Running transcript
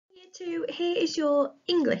Here is your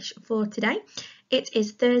English for today. It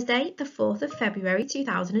is Thursday, the 4th of February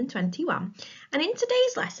 2021, and in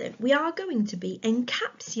today's lesson we are going to be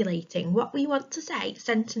encapsulating what we want to say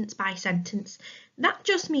sentence by sentence. That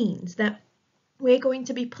just means that we're going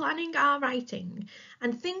to be planning our writing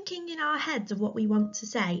and thinking in our heads of what we want to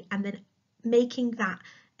say and then making that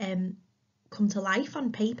come to life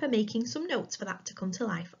on paper, making some notes for that to come to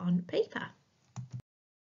life on paper.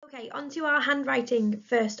 Okay, on to our handwriting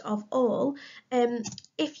first of all.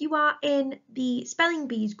 If you are in the Spelling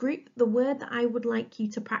Bees group, the word that I would like you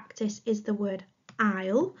to practice is the word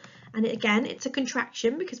I'll. And again, it's a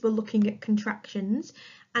contraction because we're looking at contractions.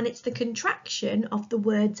 And it's the contraction of the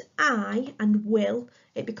words I and will.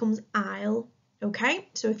 It becomes I'll. Okay,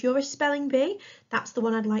 so if you're a spelling bee, that's the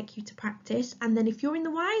one I'd like you to practice. And then if you're in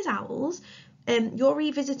the Wise Owls, you're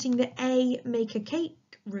revisiting the A make a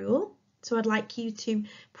cake rule. So I'd like you to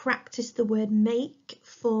practice the word make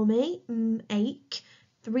for me, make,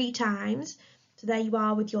 3 times. So there you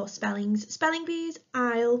are with your spellings. Spelling Bees,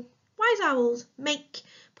 I'll, Wise Owls, make.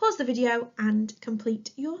 Pause the video and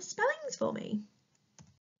complete your spellings for me.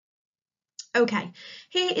 Okay,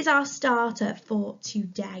 here is our starter for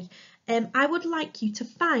today. I would like you to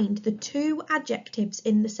find the 2 adjectives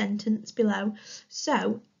in the sentence below.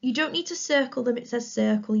 So you don't need to circle them, it says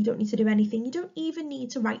circle, you don't need to do anything, you don't even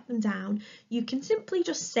need to write them down. You can simply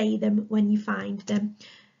just say them when you find them.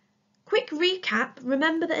 Quick recap,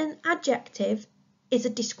 remember that an adjective is a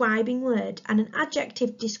describing word and an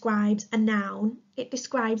adjective describes a noun, it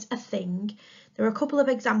describes a thing. There are a couple of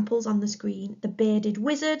examples on the screen: the bearded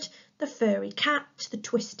wizard, the furry cat, the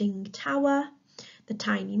twisting tower, the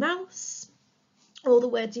tiny mouse. All the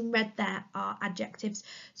words in red there are adjectives.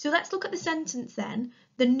 So let's look at the sentence then.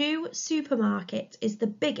 The new supermarket is the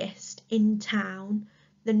biggest in town.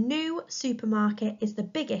 The new supermarket is the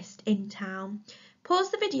biggest in town.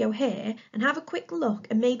 Pause the video here and have a quick look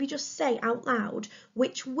and maybe just say out loud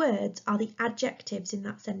which words are the adjectives in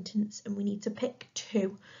that sentence, and we need to pick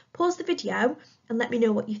 2. Pause the video and let me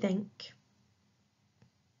know what you think.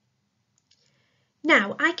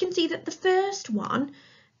 Now I can see that the first one,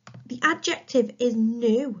 the adjective is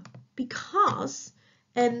new because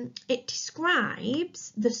it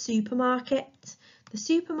describes the supermarket. The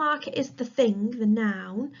supermarket is the thing, the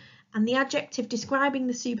noun, and the adjective describing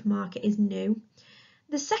the supermarket is new.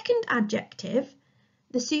 The second adjective,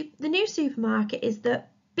 the new supermarket is the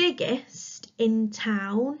biggest in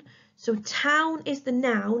town. So town is the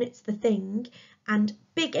noun, it's the thing, and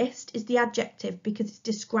biggest is the adjective because it's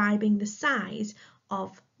describing the size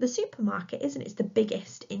of the supermarket, isn't it? It's the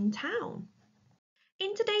biggest in town.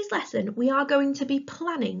 In today's lesson, we are going to be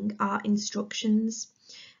planning our instructions.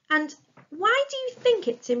 And why do you think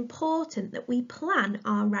it's important that we plan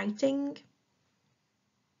our writing?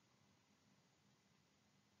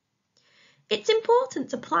 It's important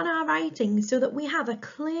to plan our writing so that we have a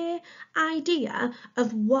clear idea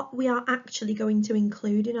of what we are actually going to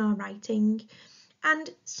include in our writing. And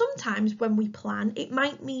sometimes when we plan, it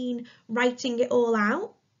might mean writing it all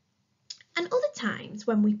out. And other times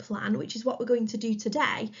when we plan, which is what we're going to do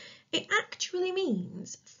today, it actually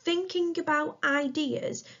means thinking about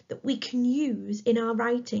ideas that we can use in our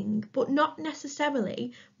writing, but not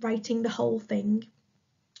necessarily writing the whole thing.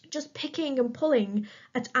 Just picking and pulling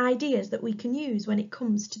at ideas that we can use when it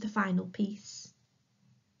comes to the final piece.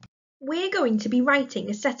 We're going to be writing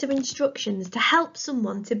a set of instructions to help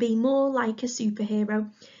someone to be more like a superhero.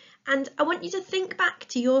 And I want you to think back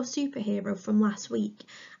to your superhero from last week,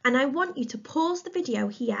 and I want you to pause the video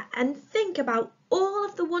here and think about all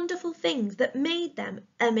of the wonderful things that made them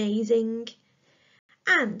amazing.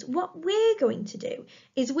 And what we're going to do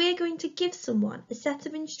is we're going to give someone a set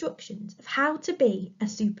of instructions of how to be a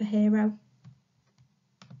superhero.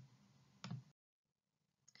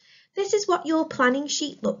 This is what your planning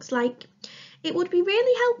sheet looks like. It would be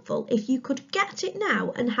really helpful if you could get it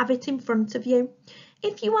now and have it in front of you.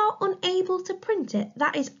 If you are unable to print it,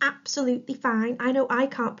 that is absolutely fine. I know I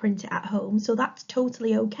can't print it at home, so that's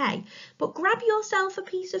totally okay. But grab yourself a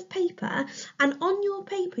piece of paper, and on your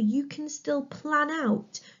paper you can still plan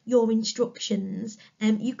out your instructions.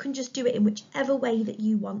 You can just do it in whichever way that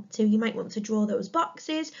you want to. You might want to draw those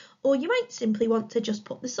boxes, or you might simply want to just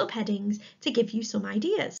put the subheadings to give you some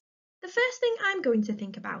ideas. The first thing I'm going to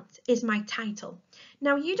think about is my title.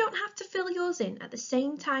 Now you don't have to fill yours in at the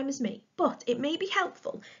same time as me, but it may be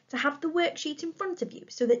helpful to have the worksheet in front of you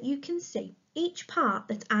so that you can see each part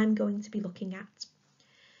that I'm going to be looking at.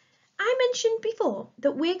 I mentioned before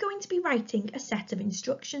that we're going to be writing a set of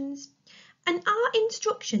instructions, and our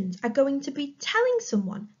instructions are going to be telling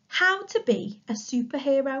someone how to be a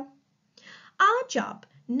superhero. Our job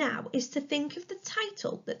now is to think of the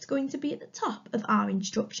title that's going to be at the top of our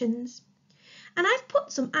instructions. And I've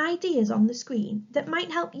put some ideas on the screen that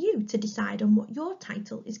might help you to decide on what your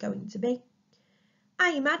title is going to be.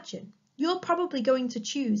 I imagine you're probably going to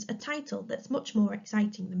choose a title that's much more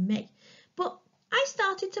exciting than me, but I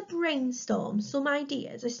started to brainstorm some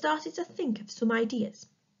ideas. I started to think of some ideas,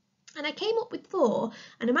 and I came up with 4,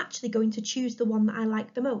 and I'm actually going to choose the one that I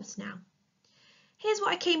like the most now. Here's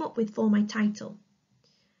what I came up with for my title.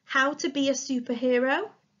 How to be a superhero?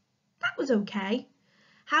 That was okay.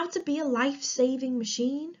 How to be a life-saving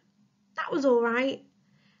machine? That was all right.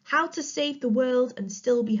 How to save the world and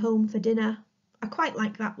still be home for dinner? I quite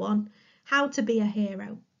like that one. How to be a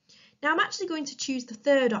hero? Now I'm actually going to choose the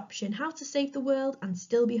 3rd option, how to save the world and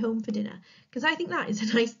still be home for dinner, because I think that is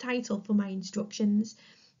a nice title for my instructions.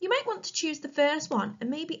 You might want to choose the first one and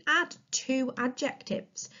maybe add 2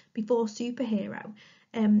 adjectives before superhero.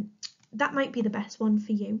 That might be the best one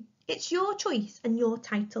for you. It's your choice and your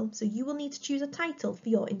title, so you will need to choose a title for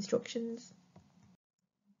your instructions.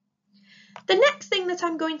 The next thing that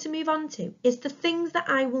I'm going to move on to is the things that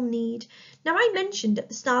I will need. Now I mentioned at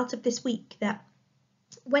the start of this week that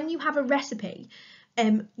when you have a recipe,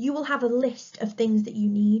 you will have a list of things that you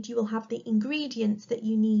need. You will have the ingredients that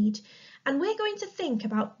you need, and we're going to think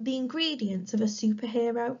about the ingredients of a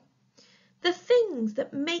superhero, the things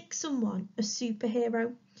that make someone a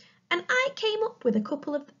superhero. And I came up with a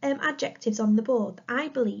couple of adjectives on the board that I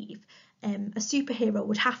believe a superhero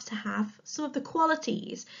would have to have, some of the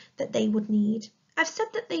qualities that they would need. I've said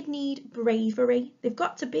that they'd need bravery. They've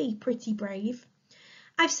got to be pretty brave.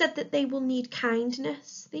 I've said that they will need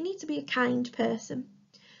kindness. They need to be a kind person.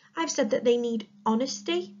 I've said that they need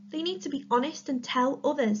honesty. They need to be honest and tell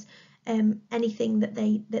others anything that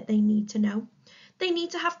they need to know. They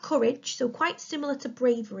need to have courage, so quite similar to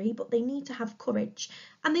bravery, but they need to have courage.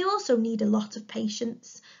 And they also need a lot of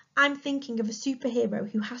patience. I'm thinking of a superhero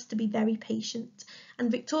who has to be very patient.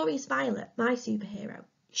 And Victorious Violet, my superhero,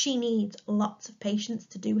 she needs lots of patience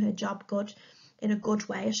to do her job good, in a good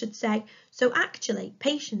way, I should say. So actually,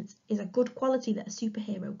 patience is a good quality that a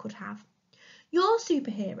superhero could have. Your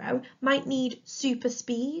superhero might need super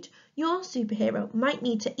speed. Your superhero might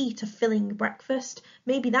need to eat a filling breakfast.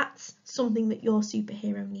 Maybe that's something that your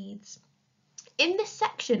superhero needs. In this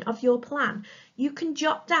section of your plan, you can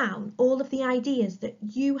jot down all of the ideas that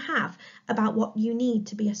you have about what you need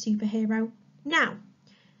to be a superhero. Now,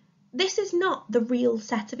 this is not the real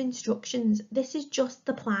set of instructions. This is just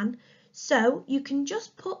the plan. So you can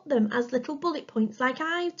just put them as little bullet points like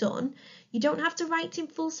I've done. You don't have to write in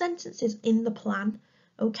full sentences in the plan.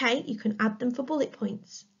 Okay, you can add them for bullet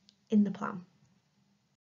points in the plan.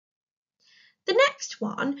 The next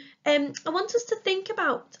one, I want us to think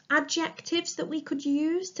about adjectives that we could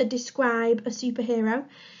use to describe a superhero.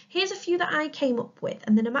 Here's a few that I came up with,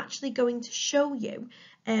 and then I'm actually going to show you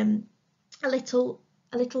a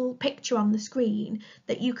little picture on the screen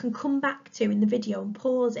that you can come back to in the video and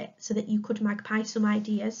pause it so that you could magpie some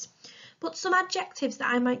ideas. But some adjectives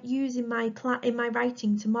that I might use in my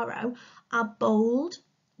writing tomorrow are bold,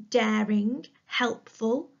 daring,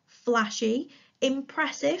 helpful, flashy,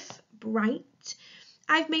 impressive, bright.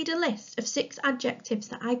 I've made a list of 6 adjectives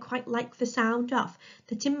that I quite like the sound of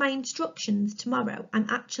that in my instructions tomorrow I'm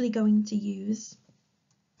actually going to use.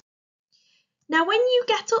 Now, when you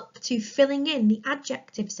get up to filling in the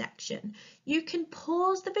adjective section, you can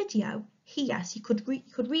pause the video here. So you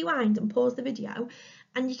could rewind and pause the video,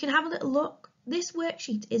 and you can have a little look. This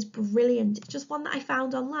worksheet is brilliant. It's just one that I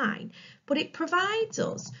found online, but it provides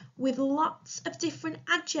us with lots of different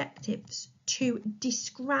adjectives to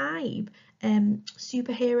describe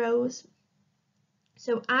superheroes.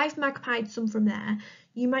 So I've magpied some from there.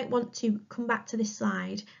 You might want to come back to this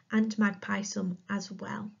slide and magpie some as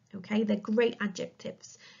well. Okay, they're great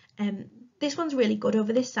adjectives. This one's really good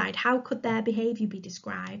over this side. How could their behaviour be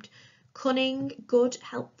described? Cunning, good,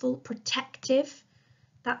 helpful, protective.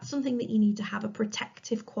 That's something that you need to have, a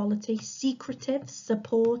protective quality. Secretive,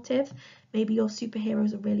 supportive. Maybe your superhero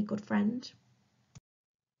is a really good friend.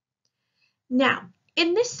 Now,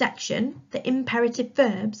 in this section, the imperative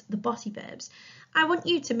verbs, the bossy verbs, I want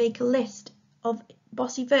you to make a list of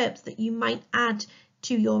bossy verbs that you might add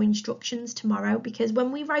to your instructions tomorrow, because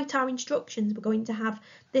when we write our instructions, we're going to have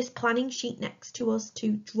this planning sheet next to us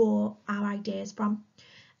to draw our ideas from.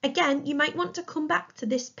 Again, you might want to come back to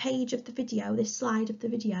this page of the video, this slide of the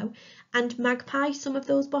video, and magpie some of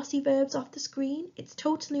those bossy verbs off the screen. It's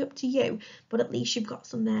totally up to you, but at least you've got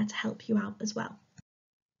some there to help you out as well.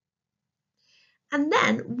 And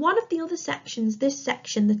then one of the other sections, this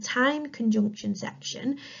section, the time conjunction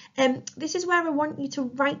section, this is where I want you to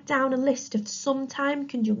write down a list of some time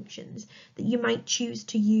conjunctions that you might choose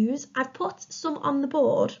to use. I've put some on the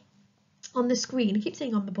board, on the screen. I keep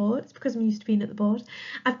saying on the board, it's because I'm used to being at the board.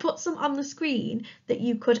 I've put some on the screen that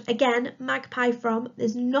you could, again, magpie from.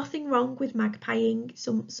 There's nothing wrong with magpieing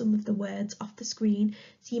some of the words off the screen.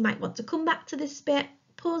 So you might want to come back to this bit,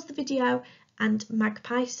 pause the video, and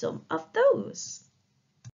magpie some of those.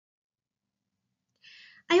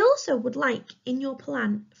 I also would like in your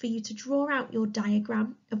plan for you to draw out your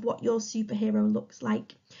diagram of what your superhero looks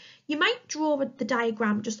like. You might draw the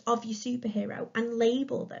diagram just of your superhero and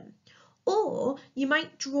label them. Or you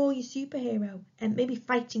might draw your superhero and maybe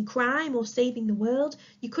fighting crime or saving the world.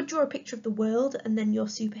 You could draw a picture of the world and then your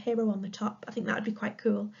superhero on the top. I think that would be quite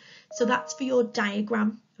cool. So that's for your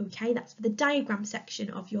diagram, okay? That's for the diagram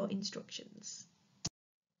section of your instructions.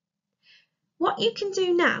 What you can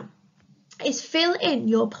do now is fill in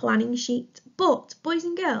your planning sheet. But boys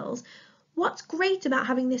and girls, what's great about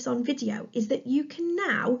having this on video is that you can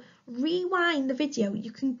now rewind the video.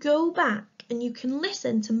 You can go back and you can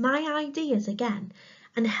listen to my ideas again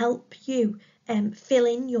and help you fill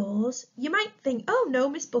in yours. You might think, oh no,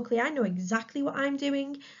 Miss Buckley, I know exactly what I'm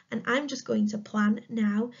doing and I'm just going to plan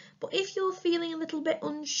now. But if you're feeling a little bit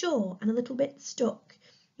unsure and a little bit stuck,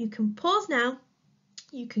 you can pause now.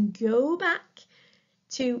 You can go back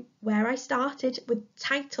to where I started with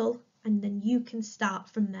title and then you can start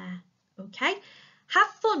from there, okay? Have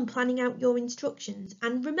fun planning out your instructions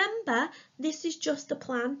and remember this is just a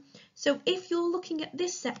plan. So if you're looking at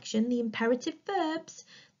this section, the imperative verbs,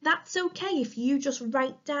 that's okay if you just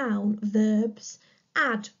write down verbs,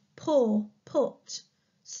 add, pour, put,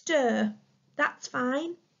 stir, that's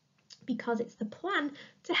fine because it's the plan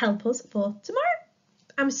to help us for tomorrow.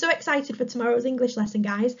 I'm so excited for tomorrow's English lesson,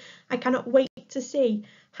 guys. I cannot wait to see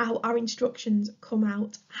how our instructions come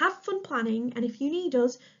out. Have fun planning and if you need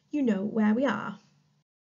us, you know where we are.